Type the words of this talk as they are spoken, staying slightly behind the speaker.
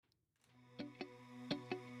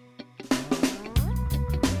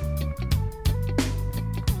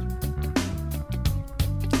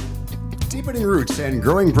Deepening roots and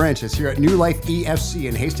growing branches here at New Life EFC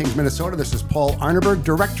in Hastings, Minnesota. This is Paul Arneberg,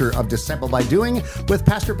 Director of Disciple by Doing, with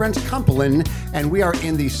Pastor Brent Kumpelin, and we are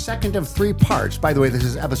in the second of three parts. By the way, this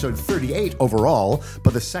is episode 38 overall,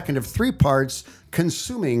 but the second of three parts,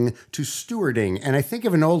 consuming to stewarding. And I think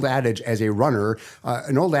of an old adage as a runner.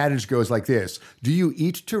 An old adage goes like this: do you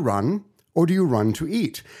eat to run, or do you run to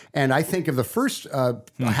eat? And I think of the first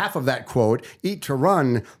half of that quote, eat to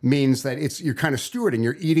run, means that you're kind of stewarding.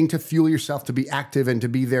 You're eating to fuel yourself to be active and to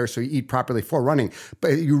be there, so you eat properly for running.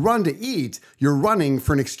 But you run to eat, you're running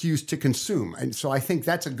for an excuse to consume. And so I think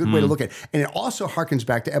that's a good way to look at it. And it also harkens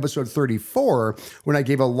back to episode 34, when I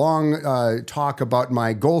gave a long talk about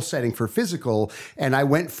my goal setting for physical. And I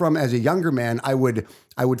went from, as a younger man, I would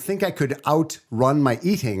think I could outrun my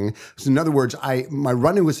eating. So in other words, my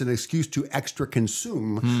running was an excuse to extra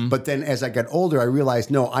consume. But then as I got older, I realized,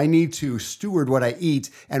 no, I need to steward what I eat.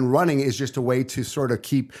 And running is just a way to sort of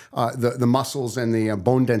keep the muscles and the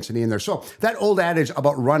bone density in there. So that old adage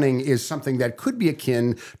about running is something that could be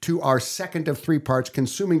akin to our second of three parts,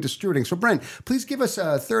 consuming to stewarding. So Brent, please give us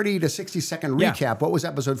a 30 to 60 second recap. What was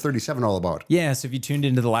episode 37 all about? Yeah, so if you tuned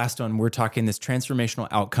into the last one, we're talking this transformational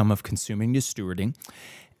outcome of consuming to stewarding.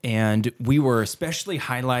 And we were especially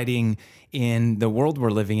highlighting, in the world we're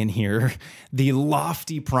living in here, the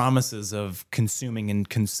lofty promises of consuming and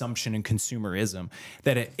consumption and consumerism,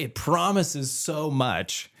 that it promises so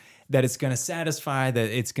much that it's going to satisfy, that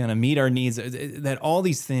it's going to meet our needs, that all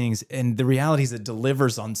these things, and the reality is it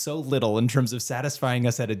delivers on so little in terms of satisfying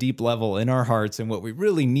us at a deep level in our hearts and what we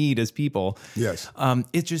really need as people. Yes.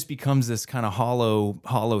 It just becomes this kind of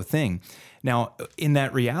hollow thing. Now, in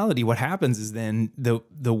that reality, what happens is then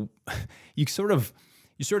you sort of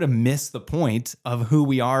miss the point of who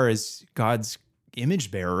we are as God's image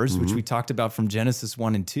bearers, which we talked about from Genesis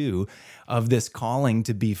 1 and 2, of this calling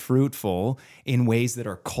to be fruitful in ways that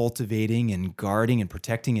are cultivating and guarding and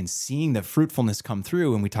protecting and seeing the fruitfulness come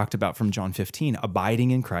through. And we talked about from John 15, abiding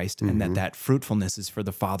in Christ, and that fruitfulness is for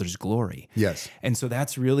the Father's glory. Yes. And so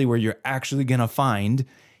that's really where you're actually going to find,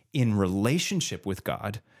 in relationship with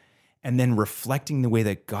God, and then reflecting the way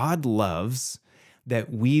that God loves,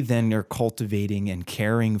 that we then are cultivating and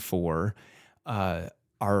caring for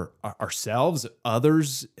ourselves,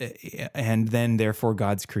 others, and then therefore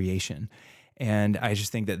God's creation. And I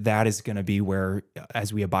just think that is going to be where,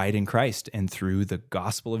 as we abide in Christ and through the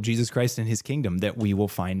gospel of Jesus Christ and his kingdom, that we will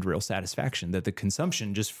find real satisfaction, that the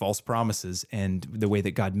consumption, just false promises, and the way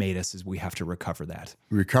that God made us is we have to recover that.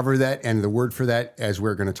 Recover that, and the word for that, as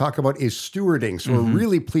we're going to talk about, is stewarding. So we're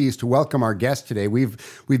really pleased to welcome our guest today. We've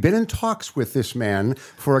been in talks with this man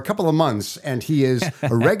for a couple of months, and he is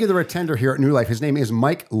a regular attender here at New Life. His name is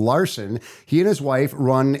Mike Larson. He and his wife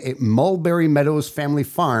run a Mulberry Meadows family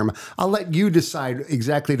farm. I'll let you decide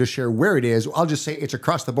exactly to share where it is. I'll just say it's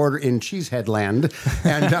across the border in Cheesehead land.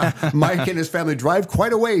 And Mike and his family drive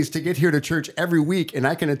quite a ways to get here to church every week. And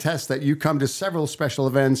I can attest that you come to several special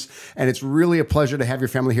events, and it's really a pleasure to have your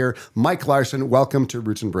family here. Mike Larson, welcome to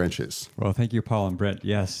Roots and Branches. Well, thank you, Paul and Brent.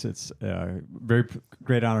 Yes, it's a very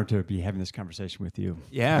great honor to be having this conversation with you.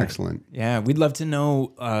 Yeah. Excellent. Yeah, we'd love to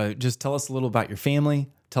know, just tell us a little about your family.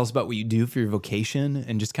 Tell us about what you do for your vocation,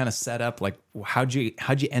 and just kind of set up, like, how'd you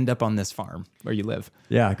end up on this farm where you live?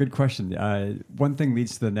 Yeah, good question. One thing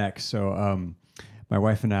leads to the next. So my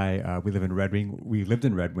wife and I, we live in Red Wing. We lived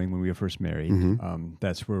in Red Wing when we were first married.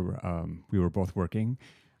 That's where we were both working.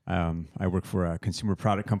 I work for a consumer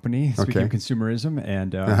product company, speaking of consumerism,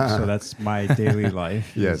 and so that's my daily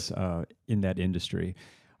life is in that industry.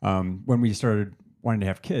 When we started wanting to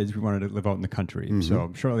have kids, we wanted to live out in the country.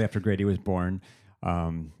 So shortly after Grady was born,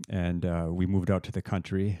 and we moved out to the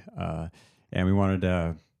country, and we wanted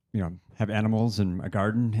to, have animals and a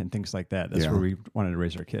garden and things like that. That's where we wanted to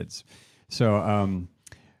raise our kids. So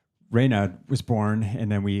Raina was born,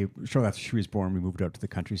 and then shortly after she was born, we moved out to the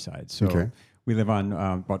countryside. So we live on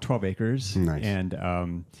about 12 acres. Nice.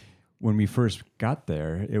 And when we first got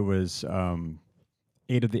there, it was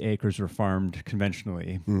 8 of the acres were farmed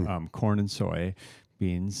conventionally, corn and soy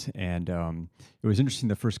beans, and it was interesting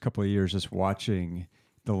the first couple of years just watching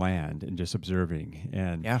the land and just observing,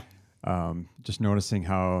 and just noticing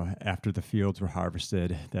how after the fields were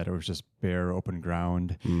harvested that it was just bare open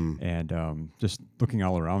ground, and just looking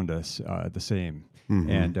all around us the same.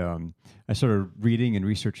 And I started reading and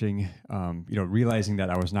researching, realizing that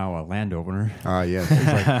I was now a landowner. Yes. It's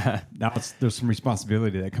like, now there's some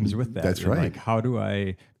responsibility that comes with that. That's right. Like, how do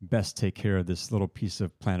I best take care of this little piece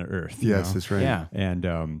of planet Earth? Yes, that's right. Yeah.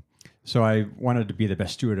 And so I wanted to be the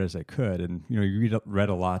best steward as I could. And, you read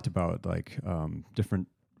a lot about like different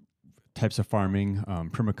types of farming,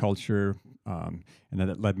 permaculture, and then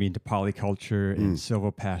that led me into polyculture and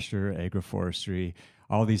silvopasture, agroforestry,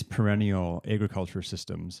 all these perennial agriculture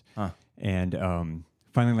systems. And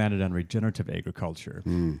finally landed on regenerative agriculture.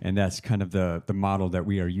 And that's kind of the model that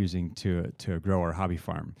we are using to grow our hobby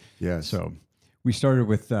farm. Yes. So we started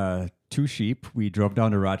with 2 sheep. We drove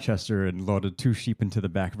down to Rochester and loaded 2 sheep into the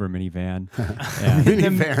back of our minivan. And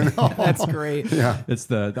Minivan. Oh. That's great. Yeah. it's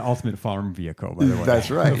the ultimate farm vehicle, by the way.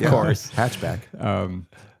 That's right. Of course. Hatchback.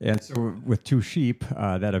 And so with 2 sheep,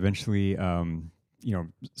 that eventually,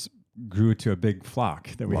 grew to a big flock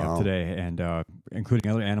that we have today, and including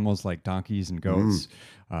other animals like donkeys and goats,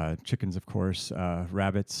 chickens, of course,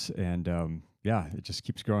 rabbits, and it just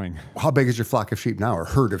keeps growing. How big is your flock of sheep now, or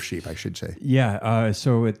herd of sheep, I should say? Yeah,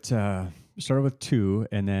 so it started with 2,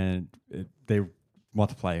 and then they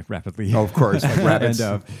multiply rapidly. Oh, of course, like rabbits.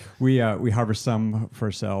 And we harvest some for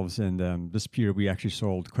ourselves, and this year we actually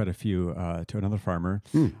sold quite a few to another farmer.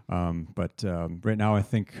 But right now I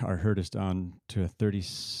think our herd is down to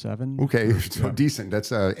 37. Okay, so decent.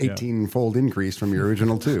 That's a 18-fold increase from your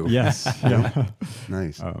original 2. Yes. Yeah.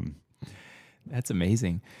 Nice. That's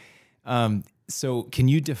amazing. So can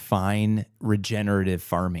you define regenerative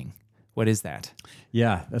farming? What is that?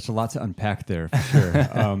 Yeah, that's a lot to unpack there for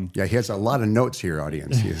sure. Yeah, he has a lot of notes here,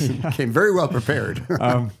 audience. He came very well prepared.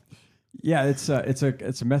 It's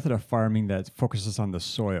a method of farming that focuses on the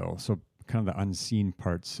soil, so kind of the unseen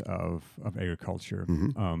parts of agriculture,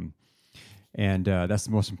 and that's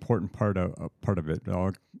the most important part of it. It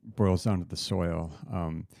all boils down to the soil.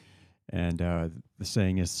 And the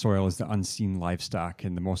saying is, soil is the unseen livestock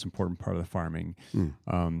and the most important part of the farming.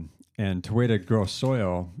 And the way to grow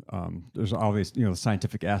soil, there's always, the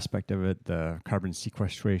scientific aspect of it, the carbon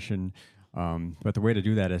sequestration. But the way to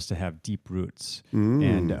do that is to have deep roots.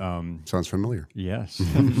 And sounds familiar. Yes.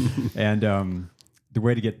 And the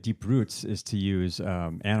way to get deep roots is to use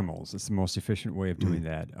animals. It's the most efficient way of doing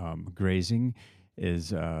that. Grazing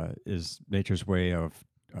is nature's way of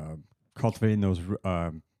cultivating those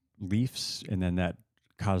leaves, and then that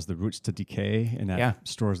cause the roots to decay, and that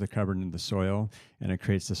stores the carbon in the soil, and it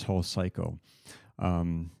creates this whole cycle.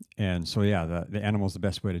 And so, the animal is the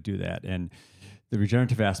best way to do that. And the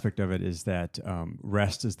regenerative aspect of it is that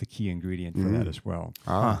rest is the key ingredient for that as well.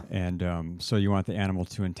 And so you want the animal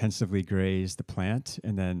to intensively graze the plant,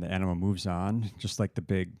 and then the animal moves on, just like the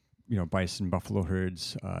big, bison, buffalo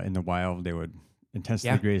herds in the wild. They would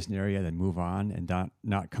intensively graze an area, then move on, and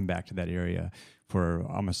not come back to that area for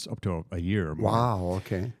almost up to a year or more. Wow,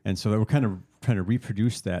 okay. And so we're kind of trying to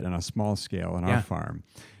reproduce that on a small scale on our farm.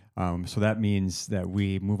 So that means that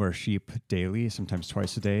we move our sheep daily, sometimes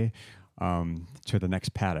twice a day, to the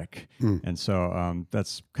next paddock. And so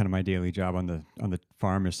that's kind of my daily job on the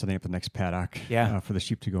farm, is setting up the next paddock for the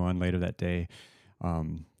sheep to go on later that day.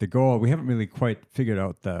 The goal, we haven't really quite figured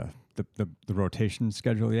out the rotation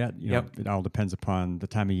schedule yet. It all depends upon the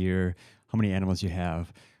time of year, how many animals you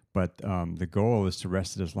have. But the goal is to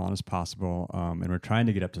rest it as long as possible, and we're trying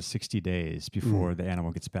to get up to 60 days before the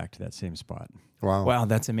animal gets back to that same spot. Wow,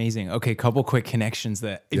 that's amazing. Okay, couple quick connections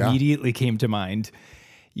that immediately came to mind.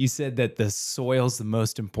 You said that the soil's the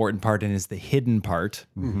most important part and is the hidden part,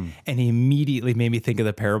 and he immediately made me think of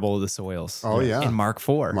the parable of the soils. Oh, yeah. In Mark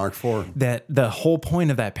 4. Mark 4. That the whole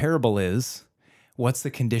point of that parable is, what's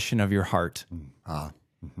the condition of your heart?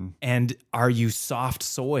 And are you soft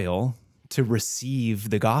soil to receive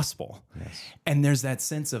the gospel? Yes. And there's that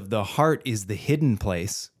sense of the heart is the hidden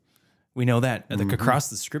place. We know that across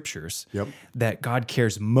the scriptures, that God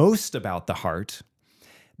cares most about the heart,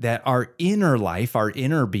 that our inner life, our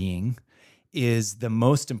inner being, is the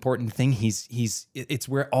most important thing. It's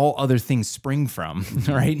where all other things spring from,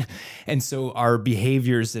 right? And so our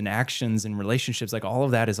behaviors and actions and relationships, like all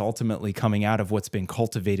of that, is ultimately coming out of what's been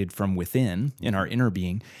cultivated from within in our inner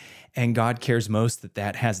being. And God cares most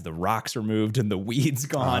that has the rocks removed and the weeds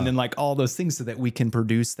gone and like all those things, so that we can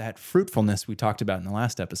produce that fruitfulness we talked about in the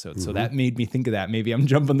last episode. So that made me think of that. Maybe I'm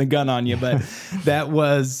jumping the gun on you, but that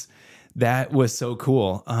was so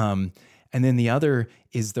cool. And then the other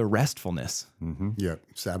is the restfulness. Yeah,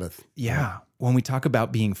 Sabbath. Yeah. When we talk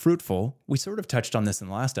about being fruitful, we sort of touched on this in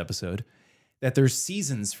the last episode, that there's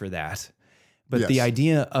seasons for that. But the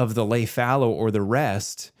idea of the lay fallow or the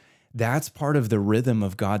rest, that's part of the rhythm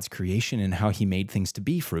of God's creation and how he made things to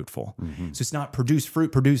be fruitful. So it's not produce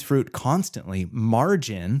fruit constantly.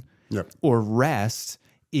 Margin or rest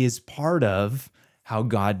is part of how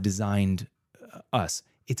God designed us.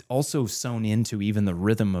 It's also sewn into even the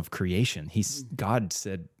rhythm of creation. God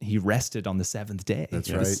said he rested on the seventh day. That's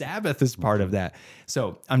right. The Sabbath is part of that.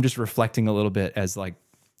 So I'm just reflecting a little bit as like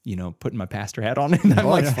putting my pastor hat on, and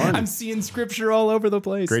I'm it's fun. I'm seeing scripture all over the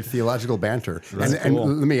place. Great theological banter. That's And cool.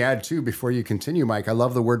 let me add, too, before you continue, Mike, I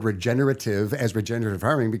love the word regenerative as regenerative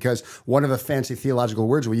farming, because one of the fancy theological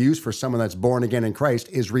words we use for someone that's born again in Christ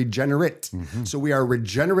is regenerate. So we are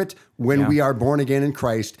regenerate when we are born again in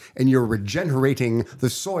Christ, and you're regenerating the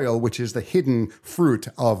soil, which is the hidden fruit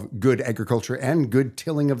of good agriculture and good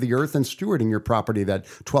tilling of the earth and stewarding your property, that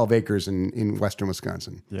 12 acres in western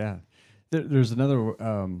Wisconsin. Yeah. There's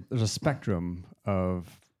a spectrum of,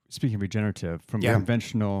 speaking of regenerative, from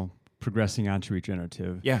conventional progressing onto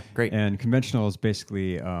regenerative. Yeah, great. And conventional is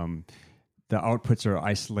basically the outputs are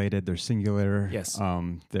isolated, they're singular, Yes.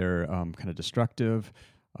 They're kind of destructive,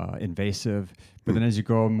 invasive. But then as you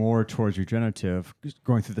go more towards regenerative,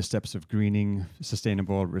 going through the steps of greening,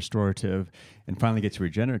 sustainable, restorative, and finally get to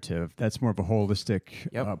regenerative, that's more of a holistic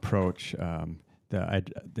approach. The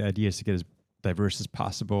idea is to get as diverse as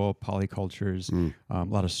possible, polycultures, a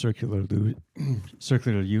lot of circular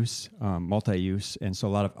use, multi-use, and so a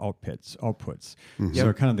lot of outputs.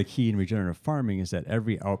 So kind of the key in regenerative farming is that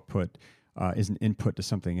every output is an input to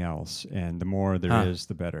something else, and the more there is,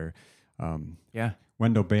 the better.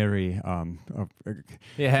 Wendell Berry, an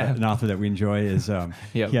author that we enjoy, is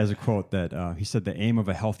he has a quote that he said, "The aim of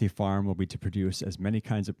a healthy farm will be to produce as many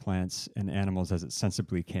kinds of plants and animals as it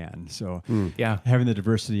sensibly can." So having the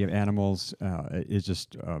diversity of animals is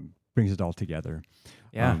just brings it all together.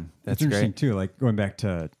 That's it's interesting great. too, like going back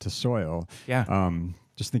to soil.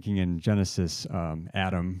 Just thinking in Genesis,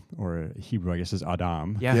 Adam, or Hebrew, I guess, is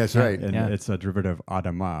Adam. Yeah, that's right. And it's a derivative of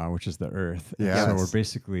Adamah, which is the earth. Yeah. So we're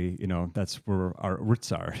basically, that's where our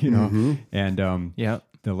roots are, And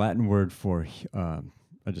the Latin word for, I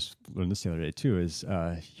just learned this the other day too, is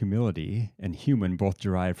humility and human, both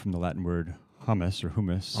derived from the Latin word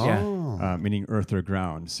humus, meaning earth or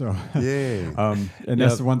ground. So, and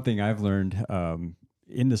that's the one thing I've learned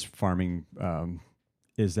in this farming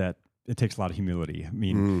is that it takes a lot of humility. I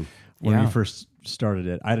mean, when we first started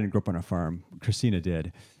it, I didn't grow up on a farm. Christina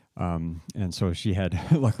did. And so she had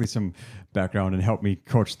luckily some background and helped me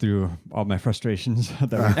coach through all my frustrations.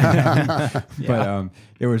 But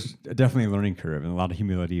it was definitely a learning curve, and a lot of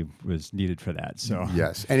humility was needed for that. So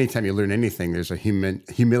yes, anytime you learn anything, there's a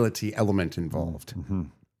humility element involved.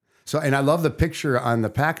 So, and I love the picture on the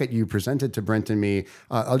packet you presented to Brent and me.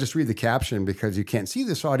 I'll just read the caption because you can't see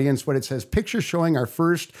this, audience, but it says, "Picture showing our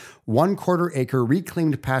first 1/4 acre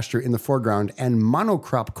reclaimed pasture in the foreground and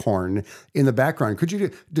monocrop corn in the background." Could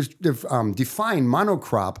you define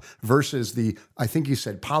monocrop versus the, I think you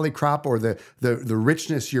said polycrop, or the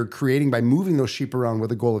richness you're creating by moving those sheep around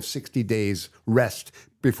with a goal of 60 days rest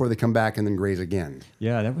before they come back and then graze again?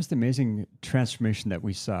 Yeah, that was the amazing transformation that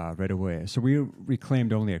we saw right away. So we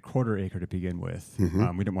reclaimed only 1/4 acre to begin with. We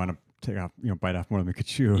didn't want to take off, bite off more than we could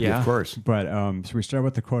chew. Yeah, of course. But so we started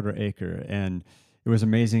with the 1/4 acre, and it was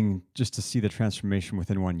amazing just to see the transformation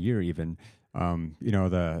within 1 year. Even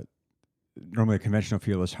normally a conventional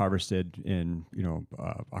field is harvested in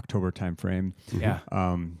October timeframe.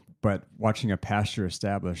 But watching a pasture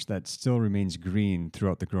established that still remains green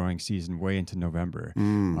throughout the growing season, way into November,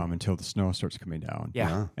 until the snow starts coming down.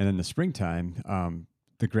 And then the springtime,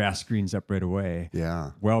 the grass greens up right away.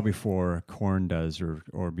 Well before corn does,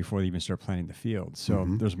 or before they even start planting the field. So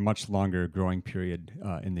there's a much longer growing period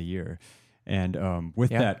in the year, and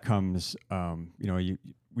with that comes,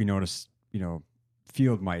 we noticed,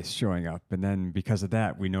 field mice showing up, and then because of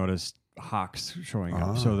that, we noticed hawks showing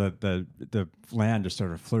up, so that the land just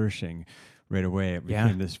started flourishing right away. It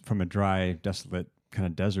became this, from a dry, desolate kind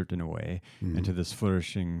of desert in a way, into this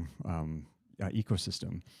flourishing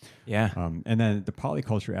ecosystem. And then the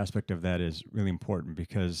polyculture aspect of that is really important,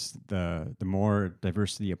 because the more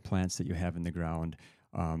diversity of plants that you have in the ground,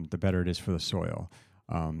 the better it is for the soil.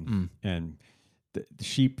 And the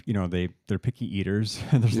sheep, they're picky eaters,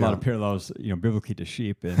 and there's a lot of parallels, biblically to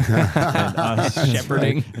sheep and us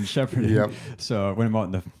shepherding. So when I'm out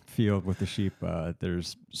in the field with the sheep,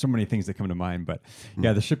 there's so many things that come to mind. But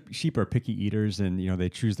the sheep are picky eaters, and they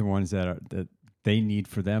choose the ones that they need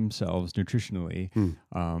for themselves nutritionally,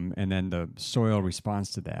 and then the soil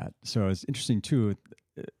responds to that. So it's interesting too.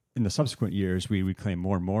 In the subsequent years, we reclaim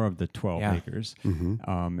more and more of the 12 acres,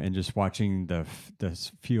 and just watching the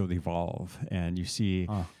field evolve. And you see,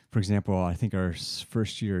 for example, I think our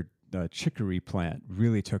first year, the chicory plant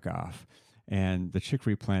really took off. And the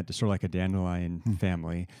chicory plant is sort of like a dandelion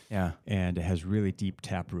family, and it has really deep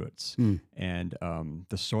tap roots. And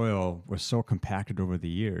the soil was so compacted over the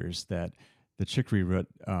years that the chicory root,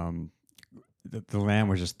 the land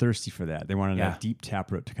was just thirsty for that. They wanted a deep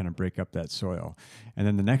taproot to kind of break up that soil. And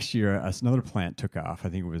then the next year, another plant took off. I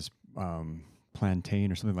think it was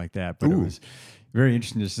plantain or something like that. But very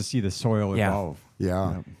interesting just to see the soil Yeah. evolve.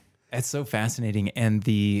 Yeah. It's so fascinating, and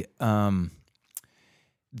the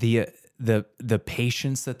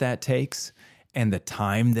patience that takes, and the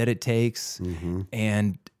time that it takes,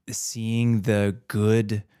 and seeing the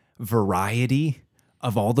good variety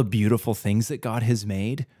of all the beautiful things that God has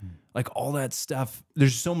made, like all that stuff.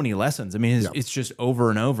 There's so many lessons. I mean, it's just over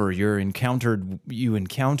and over. You encounter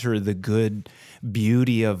the good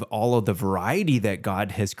beauty of all of the variety that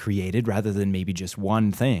God has created, rather than maybe just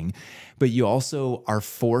one thing. But you also are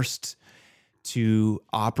forced to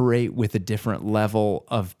operate with a different level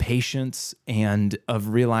of patience and of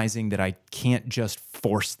realizing that I can't just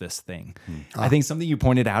force this thing. I think something you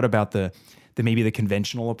pointed out about the maybe the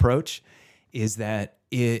conventional approach is that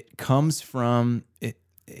it comes from it.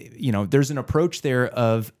 You know, there's an approach there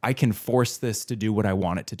of I can force this to do what I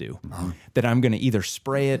want it to do. That I'm going to either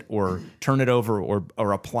spray it or turn it over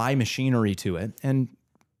or apply machinery to it. And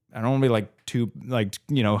I don't want to be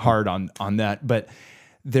too hard on that, but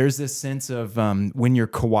there's this sense of when you're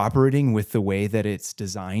cooperating with the way that it's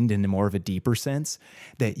designed in more of a deeper sense,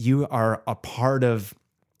 that you are a part of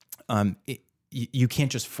it. You can't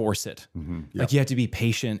just force it. Like you have to be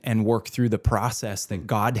patient and work through the process that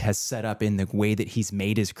God has set up in the way that he's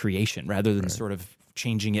made his creation, rather than sort of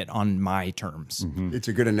changing it on my terms. It's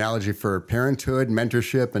a good analogy for parenthood,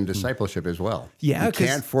 mentorship, and discipleship as well. Yeah, you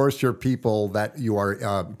can't force your people that you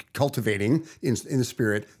are cultivating in the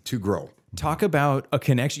spirit to grow. Talk about a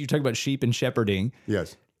connection. You talk about sheep and shepherding.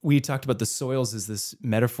 Yes. We talked about the soils as this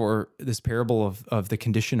metaphor, this parable of the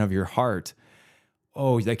condition of your heart.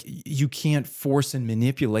 Oh, like you can't force and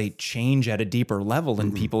manipulate change at a deeper level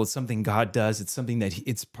in people. It's something God does. It's something that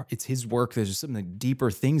it's his work. There's just something deeper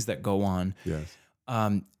things that go on. Yes.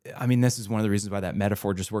 I mean, this is one of the reasons why that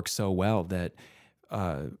metaphor just works so well, that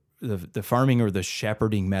the farming or the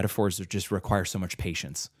shepherding metaphors just require so much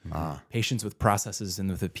patience. Patience with processes and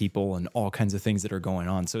with the people and all kinds of things that are going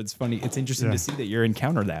on. So it's funny. It's interesting to see that you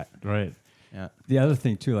encounter that. Right. Yeah. The other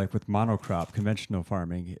thing too, like with monocrop, conventional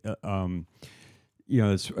farming,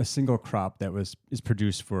 it's a single crop that is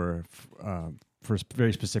produced for a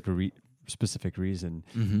very specific reason,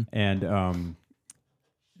 and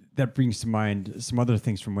that brings to mind some other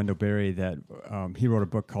things from Wendell Berry. That he wrote a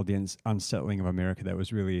book called The Unsettling of America that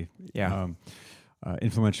was really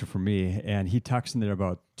influential for me, and he talks in there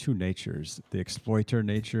about two natures: the exploiter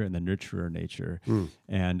nature and the nurturer nature.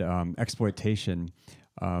 And exploitation,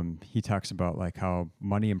 he talks about like how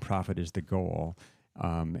money and profit is the goal.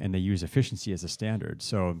 And they use efficiency as a standard.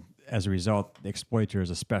 So as a result, the exploiter is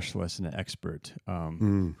a specialist and an expert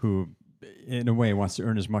who, in a way, wants to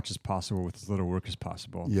earn as much as possible with as little work as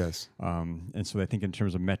possible. Yes. And so they think in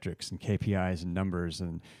terms of metrics and KPIs and numbers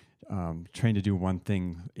and trying to do one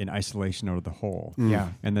thing in isolation out of the whole.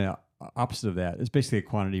 Yeah. And the opposite of that is basically a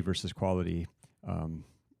quantity versus quality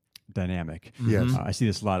dynamic. Yes. I see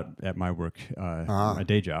this a lot at my work, my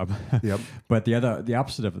day job. Yep. But the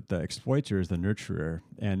opposite of the exploiter is the nurturer,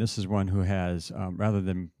 and this is one who has rather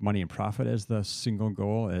than money and profit as the single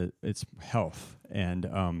goal, it's health, and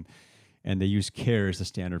they use care as the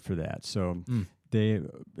standard for that. So they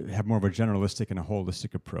have more of a generalistic and a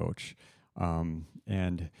holistic approach,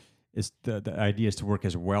 and it's the idea is to work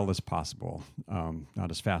as well as possible, not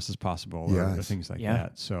as fast as possible, or things like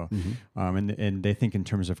that. So, and they think in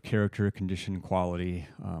terms of character, condition, quality,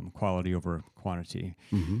 quality over quantity.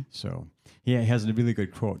 So he has a really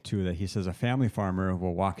good quote too, that he says, "A family farmer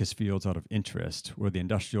will walk his fields out of interest, where the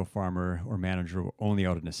industrial farmer or manager will only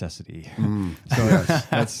out of necessity." So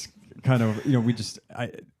that's kind of,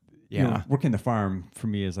 working the farm for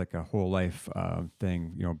me is like a whole life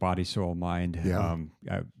thing, body, soul, mind.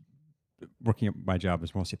 Working at my job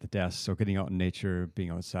is mostly at the desk, so getting out in nature,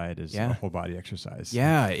 being outside is a whole body exercise.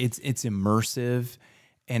 Yeah, it's immersive,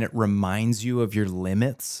 and it reminds you of your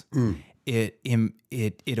limits.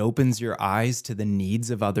 It opens your eyes to the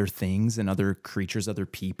needs of other things and other creatures, other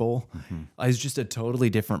people. It's just a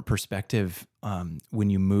totally different perspective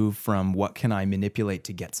when you move from what can I manipulate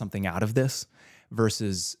to get something out of this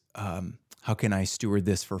versus how can I steward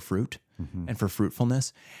this for fruit and for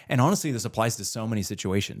fruitfulness. And honestly, this applies to so many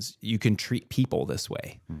situations. You can treat people this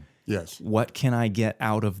way. Yes. What can I get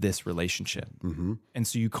out of this relationship? And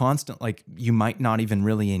so you might not even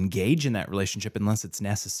really engage in that relationship unless it's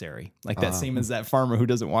necessary. Like that same as that farmer who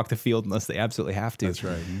doesn't walk the field unless they absolutely have to. That's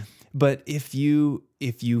right. But if you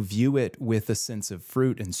view it with a sense of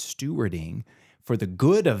fruit and stewarding for the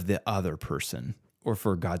good of the other person, or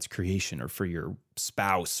for God's creation, or for your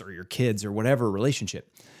spouse or your kids or whatever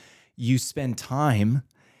relationship, you spend time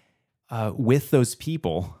with those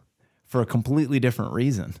people for a completely different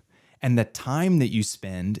reason. And the time that you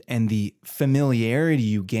spend and the familiarity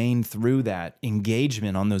you gain through that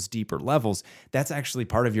engagement on those deeper levels, that's actually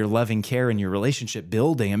part of your loving care and your relationship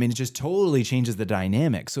building. I mean, it just totally changes the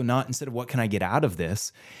dynamic. So not instead of what can I get out of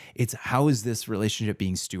this, it's how is this relationship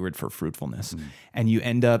being stewarded for fruitfulness? And you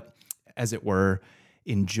end up, as it were,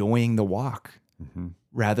 enjoying the walk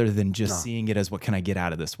rather than just seeing it as what can I get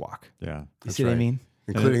out of this walk? Yeah. You see what I mean?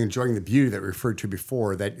 Including enjoying the beauty that we referred to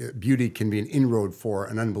before, that beauty can be an inroad for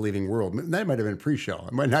an unbelieving world. That might have been pre-show.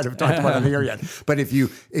 I might not have talked about it on the air yet. But if you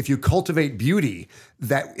cultivate beauty,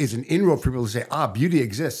 that is an inroad for people to say, beauty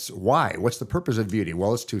exists. Why? What's the purpose of beauty?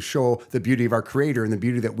 Well, it's to show the beauty of our Creator and the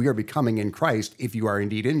beauty that we are becoming in Christ if you are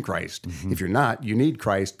indeed in Christ. If you're not, you need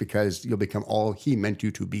Christ because you'll become all He meant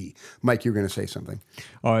you to be. Mike, you're going to say something.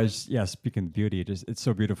 Oh, speaking of beauty, it's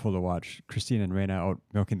so beautiful to watch Christine and Raina out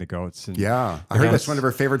milking the goats. And I heard that's one of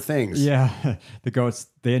her favorite things. Yeah, the goats,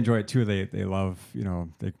 they enjoy it too. They love,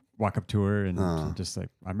 they walk up to her and just like,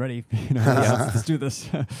 I'm ready, let's do this.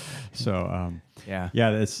 So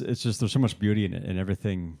it's just, there's so much beauty in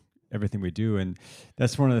everything we do. And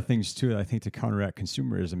that's one of the things too, I think, to counteract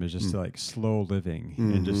consumerism is just like slow living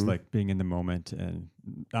and just like being in the moment and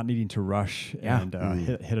not needing to rush and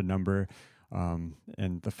hit a number.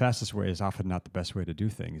 And the fastest way is often not the best way to do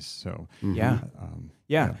things. So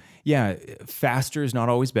faster is not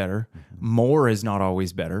always better. More is not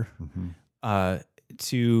always better.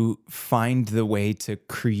 To find the way to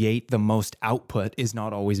create the most output is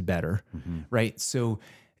not always better, right? So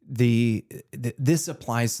this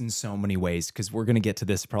applies in so many ways, because we're going to get to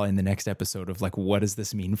this probably in the next episode of like, what does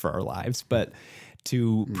this mean for our lives? But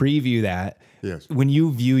to preview that, when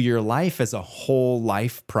you view your life as a whole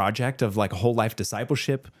life project of like a whole life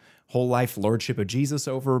discipleship, whole life lordship of Jesus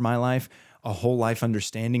over my life, a whole life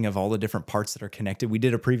understanding of all the different parts that are connected. We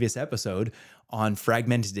did a previous episode on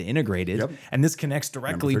fragmented to integrated, and this connects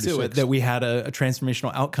directly to it, that we had a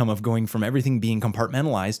transformational outcome of going from everything being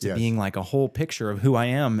compartmentalized to being like a whole picture of who I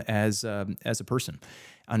am as a person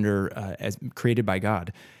as created by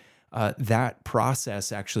God. That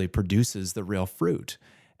process actually produces the real fruit.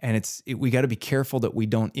 And we got to be careful that we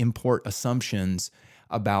don't import assumptions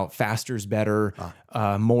about faster is better,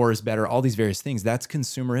 more is better, all these various things. That's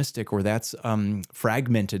consumeristic, or that's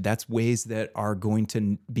fragmented. That's ways that are going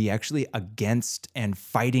to be actually against and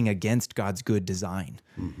fighting against God's good design.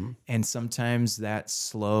 And sometimes that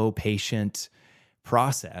slow, patient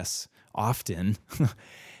process, often,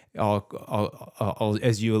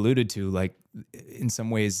 as you alluded to, like in some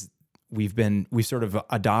ways, we've sort of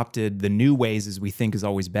adopted the new ways as we think is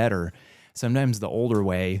always better. Sometimes the older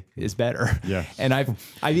way is better. Yeah. And I've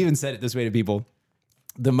even said it this way to people: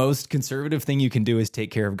 the most conservative thing you can do is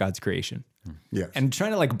take care of God's creation. Yes. And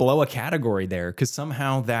trying to like blow a category there, because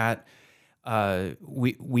somehow that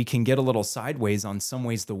we can get a little sideways on some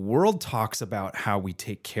ways. The world talks about how we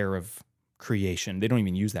take care of creation. They don't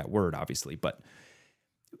even use that word, obviously, but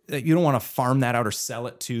you don't want to farm that out or sell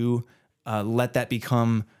it to, let that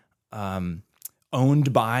become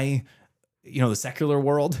owned by the secular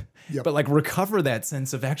world, but like recover that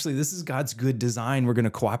sense of actually this is God's good design. We're going to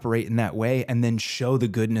cooperate in that way, and then show the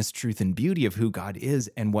goodness, truth, and beauty of who God is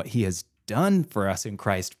and what He has done for us in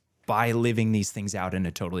Christ by living these things out in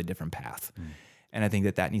a totally different path. And I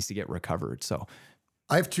think that needs to get recovered. So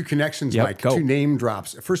I have two connections, Mike, two name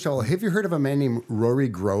drops. First of all, have you heard of a man named Rory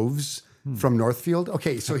Groves? From Northfield?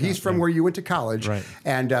 Okay, so he's from where you went to college,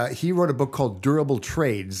 and he wrote a book called Durable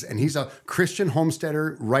Trades, and he's a Christian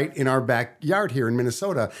homesteader right in our backyard here in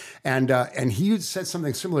Minnesota, and he said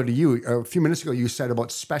something similar to you. A few minutes ago, you said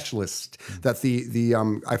about specialists, that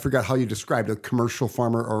the I forgot how you described a commercial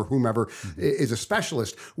farmer or whomever is a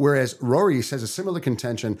specialist, whereas Rory says a similar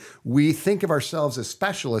contention. We think of ourselves as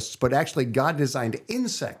specialists, but actually God designed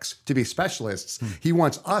insects to be specialists. He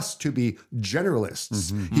wants us to be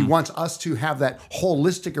generalists. He wants us to have that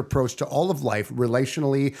holistic approach to all of life,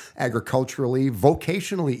 relationally, agriculturally,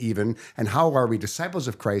 vocationally even. And how are we disciples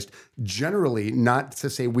of Christ? Generally, not to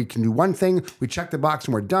say we can do one thing, we check the box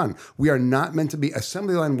and we're done. We are not meant to be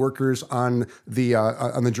assembly line workers on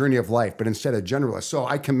the journey of life, but instead a generalist. So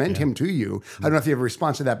I commend him to you. I don't know if you have a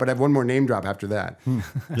response to that, but I have one more name drop after that.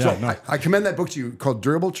 I commend that book to you called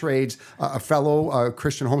Durable Trades, a fellow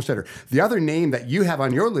Christian homesteader. The other name that you have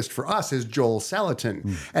on your list for us is Joel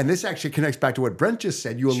Salatin. And this actually actually connects back to what Brent just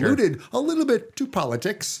said. You alluded a little bit to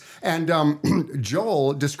politics. And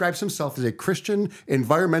Joel describes himself as a Christian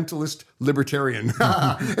environmentalist libertarian.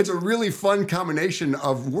 It's a really fun combination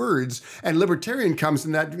of words. And libertarian comes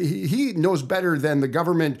in that he knows better than the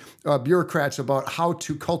government bureaucrats about how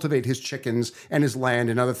to cultivate his chickens and his land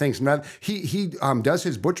and other things. And that, he does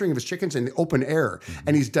his butchering of his chickens in the open air.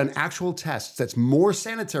 And he's done actual tests that's more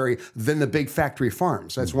sanitary than the big factory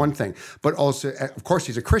farms. That's one thing. But also, of course,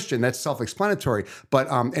 he's a Christian. That's self-explanatory. But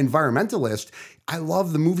environmentalist, I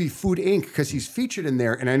love the movie Food Inc. because he's featured in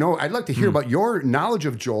there. And I know I'd like to hear about your knowledge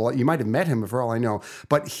of Joel. You might have met him for all I know.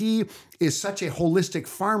 But he is such a holistic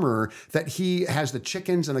farmer that he has the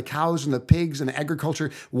chickens and the cows and the pigs and the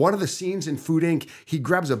agriculture. One of the scenes in Food Inc., he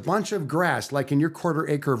grabs a bunch of grass, like in your quarter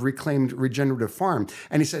acre of reclaimed regenerative farm.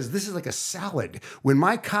 And he says, this is like a salad. When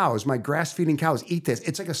my cows, my grass-feeding cows eat this,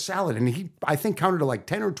 it's like a salad. And he, I think, counted like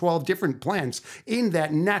 10 or 12 different plants in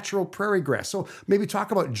that natural prairie grass. So maybe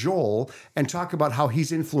talk about Joel and talk about how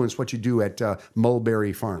he's influenced what you do at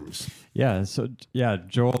Mulberry Farms. Yeah. So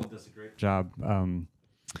Joel does a great job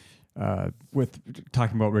with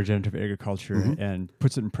talking about regenerative agriculture and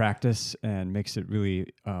puts it in practice and makes it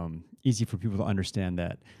really easy for people to understand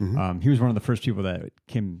that. He was one of the first people that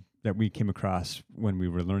we came across when we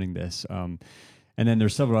were learning this. And then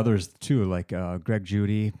there's several others too, like Greg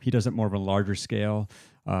Judy. He does it more of a larger scale.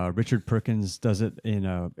 Richard Perkins does it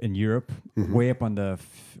in Europe, way up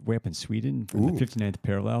in Sweden, the 59th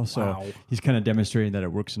parallel. So he's kind of demonstrating that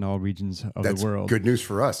it works in all regions of the world. Good news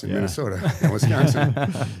for us in Minnesota and Wisconsin.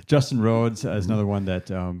 Justin Rhodes is another one that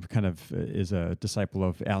kind of is a disciple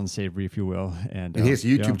of Alan Savory, if you will. And he has a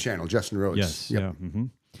YouTube channel, Justin Rhodes. Yes. Yep.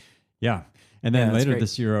 Yeah. And then later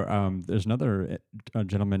this year, there's another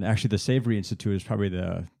gentleman. Actually, the Savory Institute is probably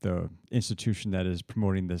the institution that is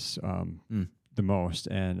promoting this the most.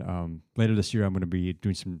 And later this year, I'm going to be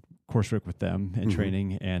doing some coursework with them and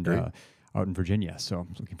training and out in Virginia. So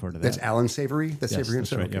I'm looking forward to that. That's Alan Savory? That's Savory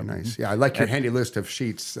Institute? Right, okay, nice. Yeah, I like your handy list of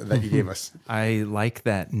sheets that you gave us. I like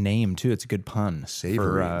that name, too. It's a good pun.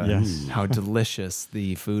 Savory. For how delicious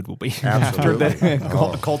the food will be Absolutely. after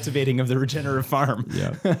the cultivating of the regenerative farm.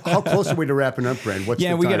 Yeah. How close are we to wrapping up, Brent? What's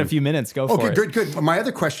the we time? got a few minutes. Go for it. Okay, good. My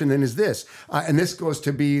other question then is this, and this goes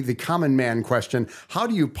to be the common man question. How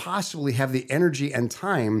do you possibly have the energy and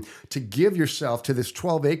time to give yourself to this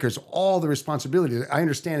 12 acres, all the responsibilities? I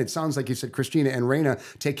understand it sounds like you said Christina and Raina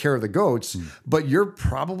take care of the goats, but you're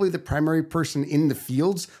probably the primary person in the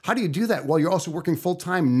fields. How do you do that while you're also working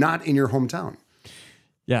full-time, not in your hometown?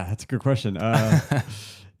 Yeah, that's a good question.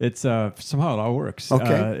 It's somehow it all works.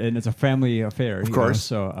 Okay. And it's a family affair. Of course.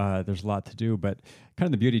 So there's a lot to do, but kind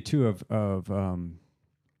of the beauty too of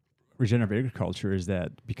regenerative agriculture is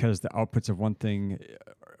that because the outputs of one thing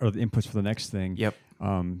or the inputs for the next thing,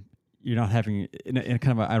 you're not having, in a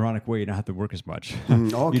kind of an ironic way, you don't have to work as much.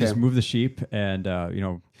 Okay. You just move the sheep and,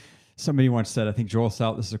 somebody once said, I think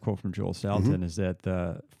this is a quote from Joel Salatin, is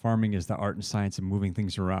that farming is the art and science of moving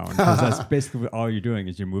things around. Because that's basically what all you're doing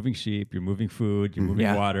is you're moving sheep, you're moving food, you're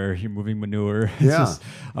moving water, you're moving manure. It's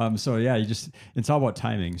just, it's all about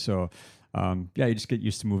timing. So, you just get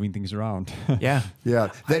used to moving things around. Yeah.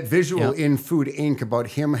 That visual in Food Inc. about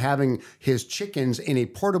him having his chickens in a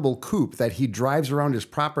portable coop that he drives around his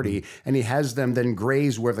property and he has them then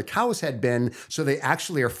graze where the cows had been. So they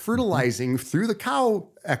actually are fertilizing through the cow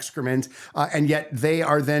excrement, and yet they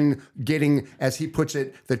are then getting, as he puts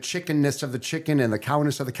it, the chickenness of the chicken and the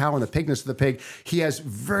cowness of the cow and the pigness of the pig. He has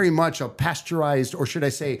very much a pasteurized, or should I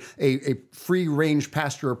say, a free-range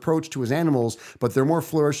pasture approach to his animals, but they're more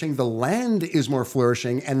flourishing. The land is more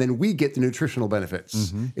flourishing, and then we get the nutritional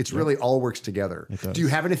benefits. It's really all works together. Do you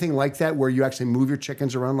have anything like that where you actually move your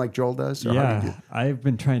chickens around like Joel does? Or how do you do? I've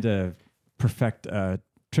been trying to perfect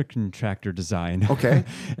chicken tractor design. Okay.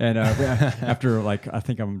 And after I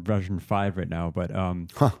think I'm version 5 right now, but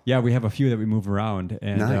we have a few that we move around,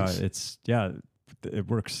 and nice. It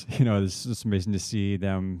works. It's just amazing to see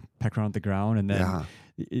them peck around the ground, and then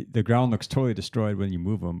the ground looks totally destroyed when you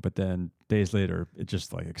move them, but then days later it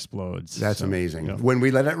just explodes. That's amazing. When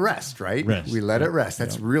we let it rest, right? We let it rest.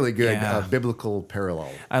 That's really good biblical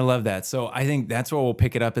parallel. I love that. So I think that's where we'll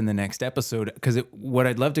pick it up in the next episode, because what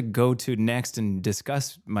I'd love to go to next and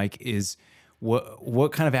discuss, Mike, is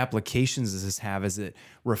what kind of applications does this have as it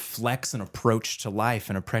reflects an approach to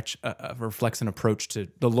life and reflects an approach to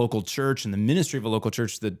the local church and the ministry of a local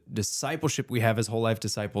church, the discipleship we have as whole life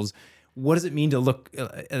disciples. What does it mean to look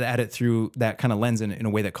at it through that kind of lens in a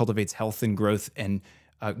way that cultivates health and growth and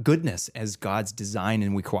goodness as God's design,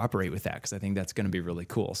 and we cooperate with that? Because I think that's going to be really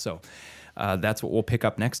cool. So that's what we'll pick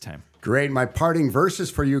up next time. Great. My parting verses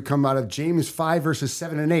for you come out of James 5, verses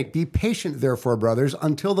 7 and 8. Be patient, therefore, brothers,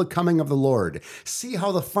 until the coming of the Lord. See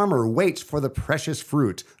how the farmer waits for the precious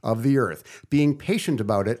fruit of the earth, being patient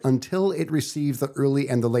about it until it receives the early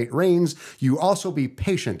and the late rains. You also be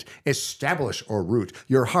patient. Establish or root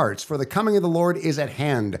your hearts, for the coming of the Lord is at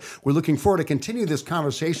hand. We're looking forward to continue this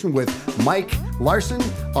conversation with Mike Larson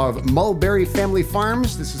of Mulberry Family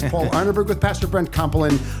Farms. This is Paul Arneberg with Pastor Brent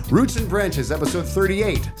Kompelin. Roots and Branches, episode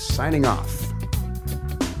 38. Signing off.